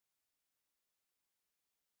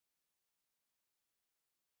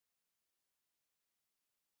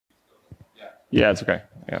Yeah, it's okay.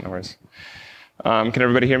 Yeah, no worries. Can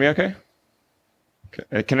everybody hear me okay?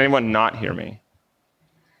 Can anyone not hear me?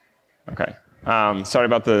 Okay. Sorry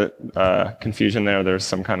about the confusion there. There's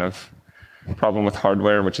some kind of problem with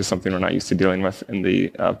hardware, which is something we're not used to dealing with in the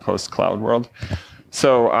post-cloud world.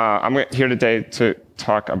 So I'm here today to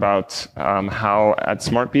talk about how at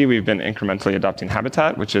smartB we've been incrementally adopting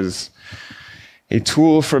Habitat, which is a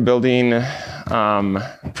tool for building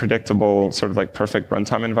predictable, sort of like perfect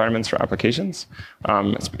runtime environments for applications.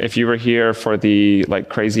 If you were here for the like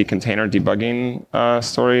crazy container debugging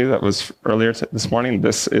story that was earlier this morning,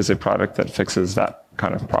 this is a product that fixes that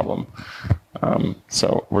kind of problem.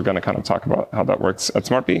 So we're going to kind of talk about how that works at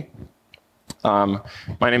smartB.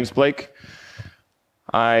 My name is Blake.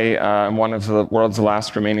 I am one of the world's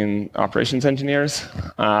last remaining operations engineers,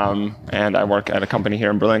 and I work at a company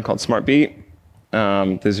here in Berlin called smartB.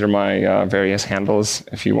 These are my various handles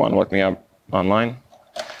if you want to look me up online.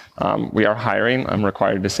 We are hiring. I'm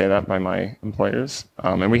required to say that by my employers.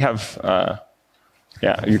 And we have,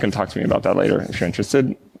 yeah, you can talk to me about that later if you're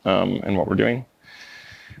interested in what we're doing.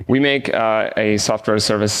 We make a software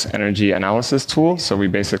service energy analysis tool. So we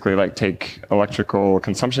basically like take electrical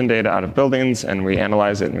consumption data out of buildings and we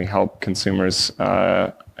analyze it and we help consumers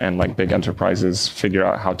and like big enterprises figure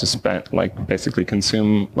out how to spend, like basically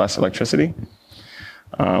consume less electricity.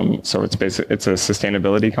 So it's a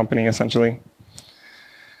sustainability company essentially.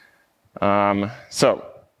 So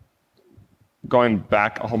going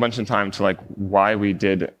back a whole bunch of time to like why we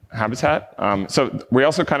did Habitat. So we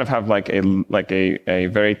also kind of have like a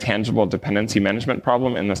very tangible dependency management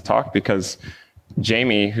problem in this talk because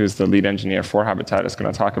Jamie, who's the lead engineer for Habitat, is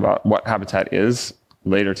going to talk about what Habitat is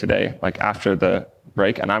later today, like after the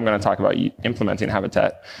break, and I'm going to talk about implementing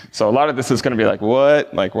Habitat. So a lot of this is going to be like,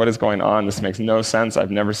 what is going on? This makes no sense.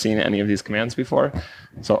 I've never seen any of these commands before.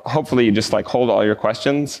 So hopefully you just like hold all your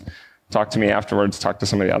questions, talk to me afterwards, talk to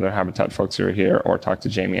some of the other Habitat folks who are here, or talk to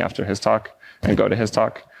Jamie after his talk and go to his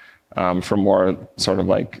talk for more sort of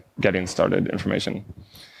like getting started information.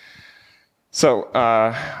 So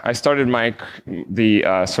I started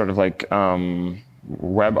the sort of like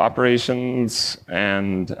web operations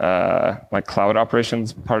and like cloud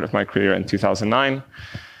operations part of my career in 2009.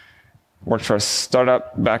 Worked for a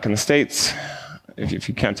startup back in the States. If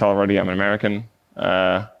you can't tell already, I'm an American.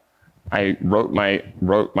 I wrote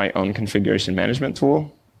my own configuration management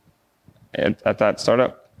tool at that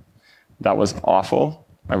startup. That was awful.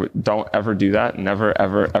 Don't ever do that. Never,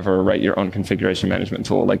 ever, ever write your own configuration management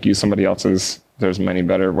tool. Like use somebody else's. There's many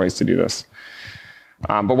better ways to do this.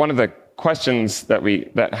 But one of the questions that we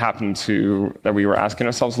were asking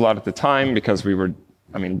ourselves a lot at the time, because we were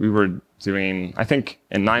doing, I think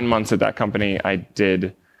in 9 months at that company, I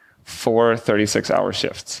did 4 36-hour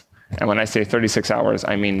shifts. And when I say 36 hours,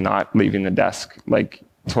 I mean not leaving the desk, like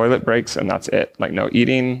toilet breaks and that's it. Like no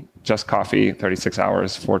eating, just coffee, 36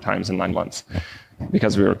 hours, 4 times in 9 months.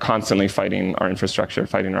 Because we were constantly fighting our infrastructure,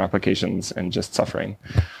 fighting our applications, and just suffering.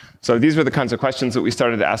 So these were the kinds of questions that we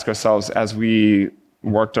started to ask ourselves as we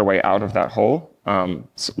worked our way out of that hole.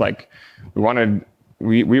 So like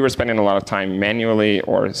we were spending a lot of time manually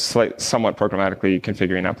or somewhat programmatically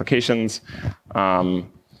configuring applications.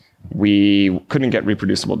 We couldn't get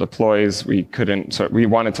reproducible deploys. We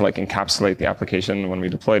wanted to like encapsulate the application when we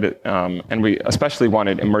deployed it. And we especially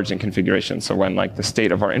wanted emergent configuration. So when like the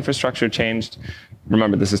state of our infrastructure changed,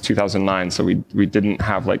 remember this is 2009, so we didn't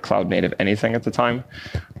have like cloud native anything at the time.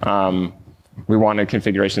 We wanted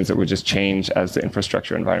configurations that would just change as the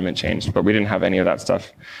infrastructure environment changed, but we didn't have any of that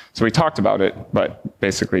stuff. So we talked about it, but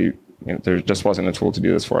basically there just wasn't a tool to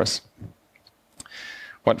do this for us.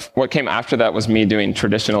 What came after that was me doing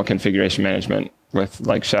traditional configuration management with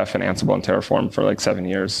like Chef and Ansible and Terraform for like 7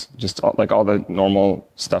 years. Just like all the normal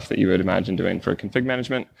stuff that you would imagine doing for config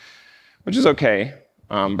management, which is okay.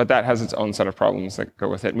 But that has its own set of problems that go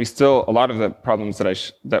with it. And we still, a lot of the problems or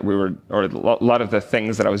a lot of the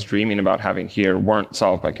things that I was dreaming about having here weren't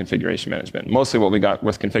solved by configuration management. Mostly what we got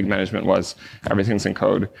with config management was everything's in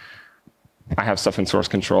code. I have stuff in source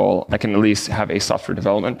control. I can at least have a software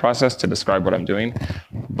development process to describe what I'm doing.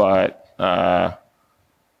 But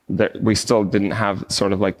we still didn't have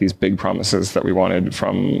sort of like these big promises that we wanted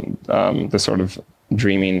from the sort of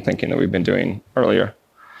dreaming thinking that we've been doing earlier.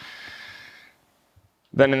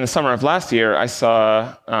 Then in the summer of last year, I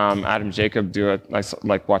saw Adam Jacob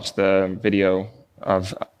watched the video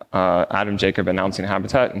of Adam Jacob announcing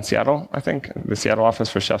Habitat in Seattle, I think, the Seattle office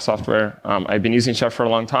for Chef software. I've been using Chef for a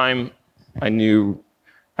long time. I've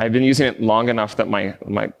been using it long enough that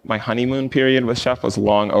my honeymoon period with Chef was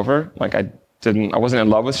long over. Like I wasn't in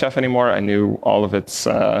love with Chef anymore. I knew all of its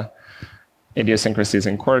idiosyncrasies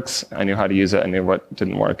and quirks. I knew how to use it. I knew what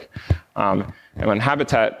didn't work. And when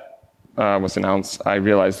Habitat was announced, I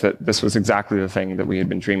realized that this was exactly the thing that we had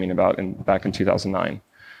been dreaming about back in 2009.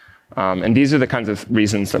 And these are the kinds of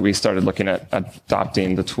reasons that we started looking at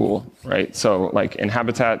adopting the tool, right? So like in the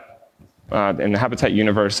Habitat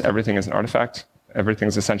universe, everything is an artifact. Everything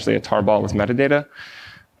is essentially a tarball with metadata.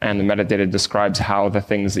 And the metadata describes how the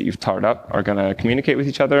things that you've tarred up are going to communicate with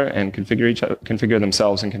each other and configure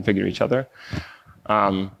themselves and configure each other.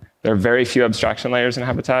 There are very few abstraction layers in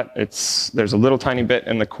Habitat. There's a little tiny bit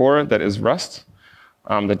in the core that is Rust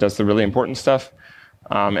that does the really important stuff.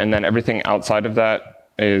 And then everything outside of that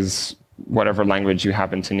is whatever language you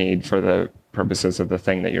happen to need for the purposes of the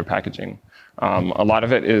thing that you're packaging. A lot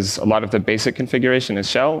of the basic configuration is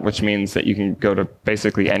shell, which means that you can go to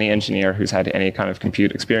basically any engineer who's had any kind of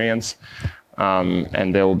compute experience,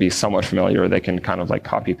 and they will be somewhat familiar. They can kind of like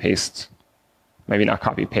copy paste, maybe not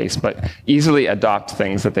copy paste, but easily adopt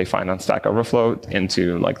things that they find on Stack Overflow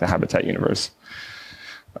into like the Habitat universe.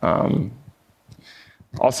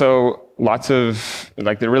 Also,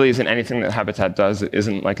 there really isn't anything that Habitat does that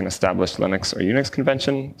isn't like an established Linux or Unix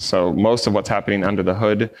convention. So most of what's happening under the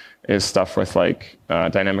hood is stuff with like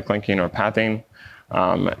dynamic linking or pathing,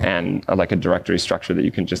 and like a directory structure that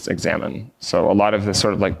you can just examine. So a lot of the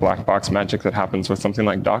sort of like black box magic that happens with something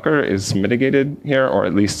like Docker is mitigated here, or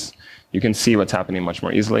at least you can see what's happening much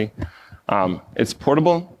more easily. It's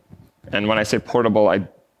portable, and when I say portable,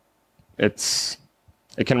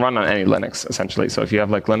 it can run on any Linux, essentially. So if you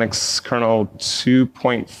have like Linux kernel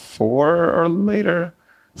 2.4 or later,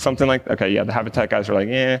 something like, okay, yeah, the Habitat guys are like,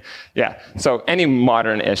 yeah. So any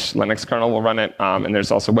modern-ish Linux kernel will run it. And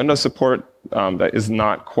there's also Windows support that is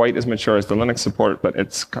not quite as mature as the Linux support, but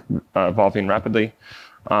it's evolving rapidly.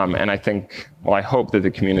 And I hope that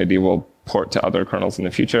the community will port to other kernels in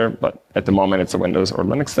the future, but at the moment it's a Windows or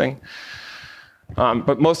Linux thing.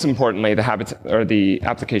 But most importantly, the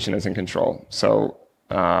application is in control. So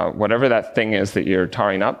whatever that thing is that you're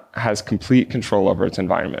tarring up has complete control over its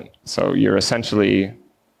environment. So you're essentially,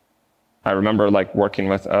 I remember like working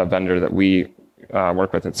with a vendor that we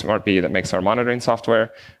work with at smartB that makes our monitoring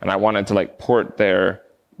software, and I wanted to like port their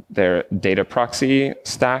data proxy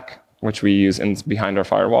stack, which we use behind our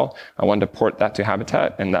firewall. I wanted to port that to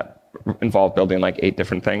Habitat, and that involved building like 8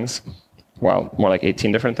 different things. Well, more like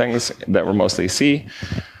 18 different things that were mostly C.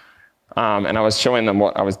 And I was showing them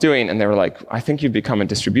what I was doing, and they were like, I think you've become a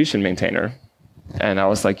distribution maintainer. And I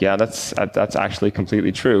was like, yeah, that's actually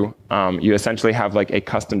completely true. You essentially have like a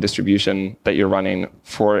custom distribution that you're running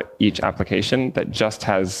for each application that just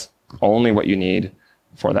has only what you need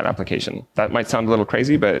for that application. That might sound a little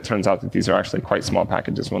crazy, but it turns out that these are actually quite small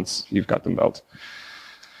packages once you've got them built.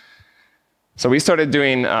 So we started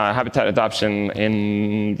doing Habitat adoption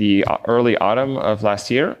in the early autumn of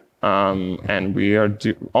last year. And we are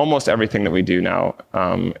almost everything that we do now,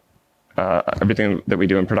 everything that we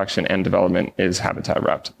do in production and development is Habitat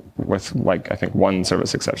wrapped, with like I think one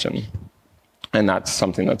service exception, and that's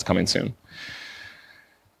something that's coming soon.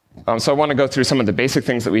 So I want to go through some of the basic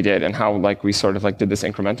things that we did and how like we sort of like did this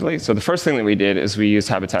incrementally. So the first thing that we did is we used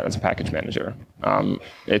Habitat as a package manager.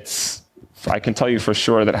 I can tell you for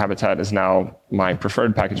sure that Habitat is now my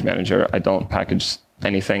preferred package manager. I don't package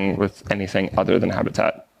anything with anything other than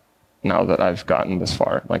Habitat now that I've gotten this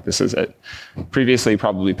far. Like this is it. Previously,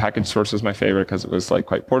 probably package source was my favorite because it was like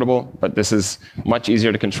quite portable, but this is much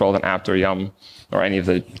easier to control than apt or yum or any of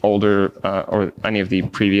the older or any of the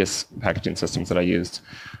previous packaging systems that I used.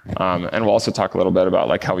 And we'll also talk a little bit about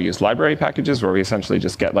like how we use library packages, where we essentially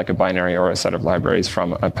just get like a binary or a set of libraries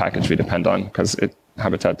from a package we depend on, because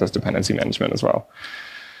Habitat does dependency management as well.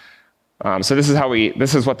 So this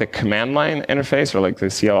is what the command line interface or like the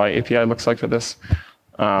CLI API looks like for this.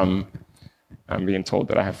 I'm being told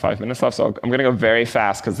that I have 5 minutes left, so I'm going to go very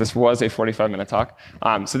fast because this was a 45-minute talk.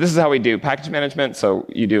 So this is how we do package management. So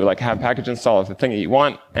you do like have package install of the thing that you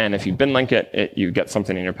want, and if you bin link it, you get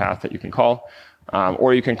something in your path that you can call.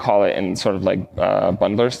 Or you can call it in sort of like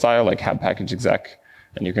bundler style, like have package exec,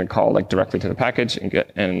 and you can call like directly to the package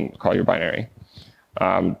and call your binary.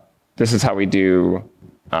 This is how we do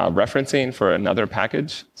referencing for another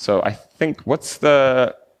package. So I think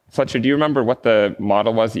Fletcher, do you remember what the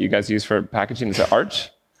model was that you guys use for packaging? Is it Arch?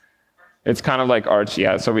 It's kind of like Arch,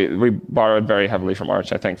 yeah. So we borrowed very heavily from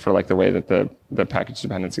Arch, I think, for like the way that the package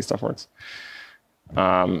dependency stuff works.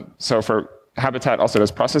 So for Habitat also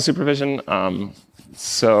does process supervision. And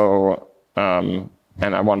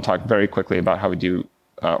I want to talk very quickly about how we do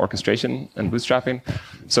orchestration and bootstrapping.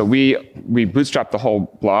 So we bootstrap the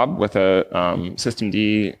whole blob with a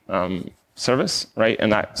systemd service, right?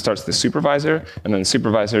 And that starts the supervisor, and then the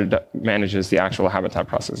supervisor manages the actual Habitat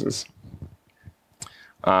processes.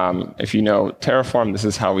 If you know Terraform, this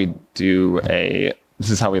is how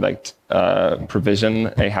we like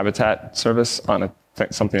provision a Habitat service on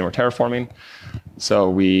something we're terraforming. So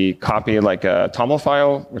we copy like a TOML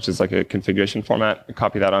file, which is like a configuration format. We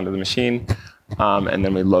copy that onto the machine, and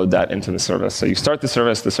then we load that into the service. So you start the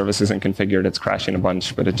service isn't configured, it's crashing a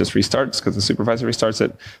bunch, but it just restarts because the supervisor restarts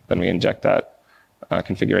it. Then we inject that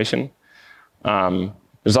configuration.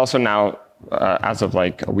 There's also now, as of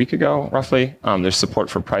like a week ago, roughly, there's support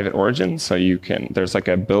for private origin. So there's like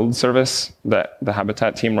a build service that the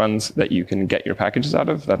Habitat team runs that you can get your packages out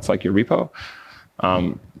of. That's like your repo.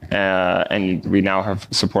 And we now have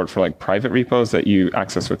support for like private repos that you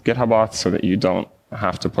access with GitHub auth so that you don't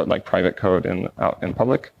have to put like private code out in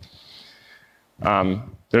public.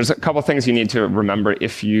 There's a couple things you need to remember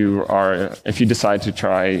if you decide to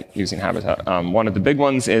try using Habitat. One of the big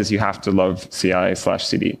ones is you have to love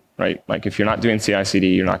CI/CD, right? Like if you're not doing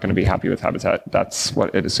CI/CD, you're not going to be happy with Habitat. That's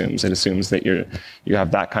what it assumes. It assumes that you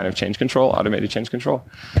have that kind of change control, automated change control.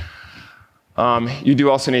 You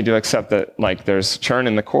do also need to accept that like there's churn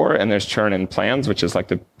in the core and there's churn in plans, which is like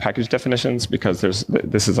the package definitions, because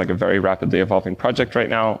this is like a very rapidly evolving project right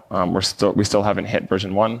now. We still haven't hit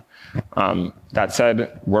version 1. That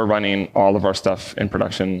said, we're running all of our stuff in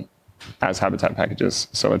production as Habitat packages,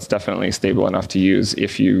 so it's definitely stable enough to use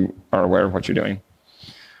if you are aware of what you're doing.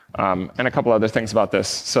 And a couple other things about this.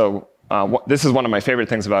 So this is one of my favorite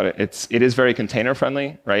things about it. It is very container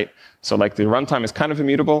friendly, right? So like the runtime is kind of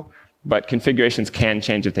immutable, but configurations can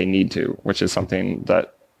change if they need to, which is something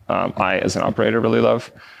that I, as an operator, really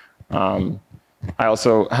love. I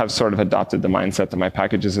also have sort of adopted the mindset that my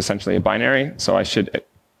package is essentially a binary, so I should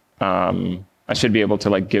be able to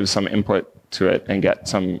like give some input to it and get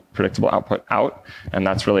some predictable output out, and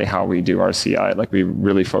that's really how we do our CI. Like we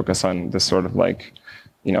really focus on this sort of like,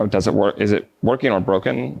 does it work? Is it working or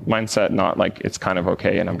broken mindset? Not like it's kind of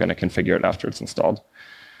okay, and I'm going to configure it after it's installed.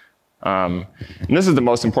 And this is the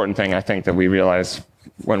most important thing I think that we realized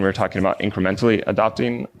when we were talking about incrementally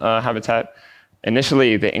adopting Habitat.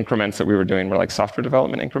 Initially, the increments that we were doing were like software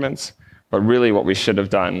development increments, but really what we should have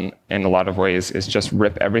done in a lot of ways is just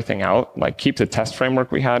rip everything out, like keep the test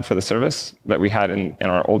framework we had for the service that we had in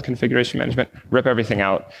our old configuration management, rip everything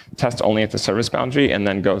out, test only at the service boundary, and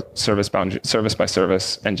then go service by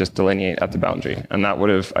service and just delineate at the boundary. And that would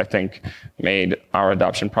have, I think, made our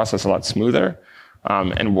adoption process a lot smoother.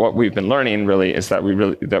 And what we've been learning really is that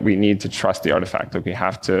we need to trust the artifact. That we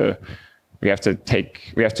have to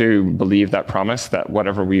believe that promise that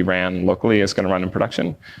whatever we ran locally is going to run in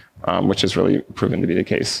production, which has really proven to be the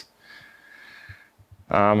case.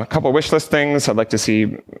 A couple of wish list things I'd like to see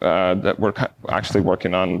that we're actually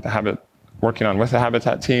working on with the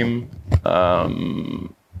Habitat team.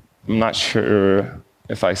 I'm not sure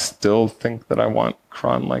if I still think that I want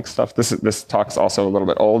cron-like stuff. This talk's also a little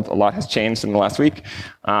bit old. A lot has changed in the last week.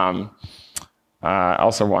 I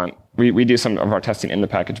also want, we do some of our testing in the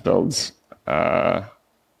package builds, and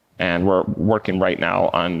we're working right now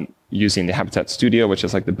on using the Habitat Studio, which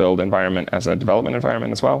is like the build environment, as a development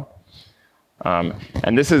environment as well.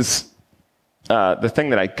 And this is the thing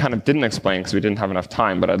that I kind of didn't explain because we didn't have enough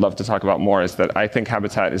time, but I'd love to talk about more, is that I think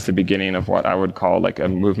Habitat is the beginning of what I would call like a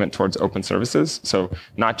movement towards open services. So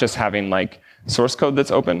not just having like source code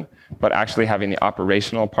that's open, but actually having the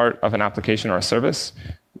operational part of an application or a service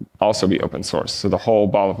also be open source. So the whole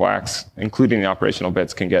ball of wax, including the operational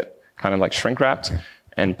bits, can get kind of like shrink wrapped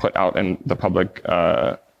and put out in the public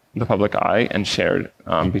eye and shared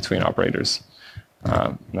between operators.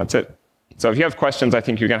 And that's it. So if you have questions, I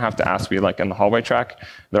think you're going to have to ask me like in the hallway track.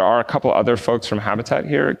 There are a couple other folks from Habitat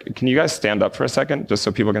here. Can you guys stand up for a second just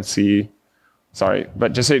so people can see? Sorry,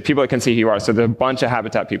 but just so people can see who you are. So there's a bunch of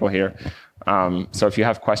Habitat people here. So if you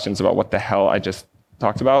have questions about what the hell I just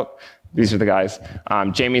talked about, these are the guys.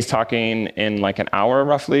 Jamie's talking in like an hour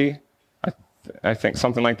roughly. I think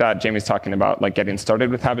something like that. Jamie's talking about like getting started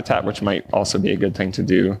with Habitat, which might also be a good thing to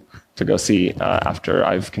do to go see after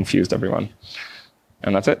I've confused everyone.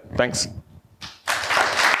 And that's it. Thanks.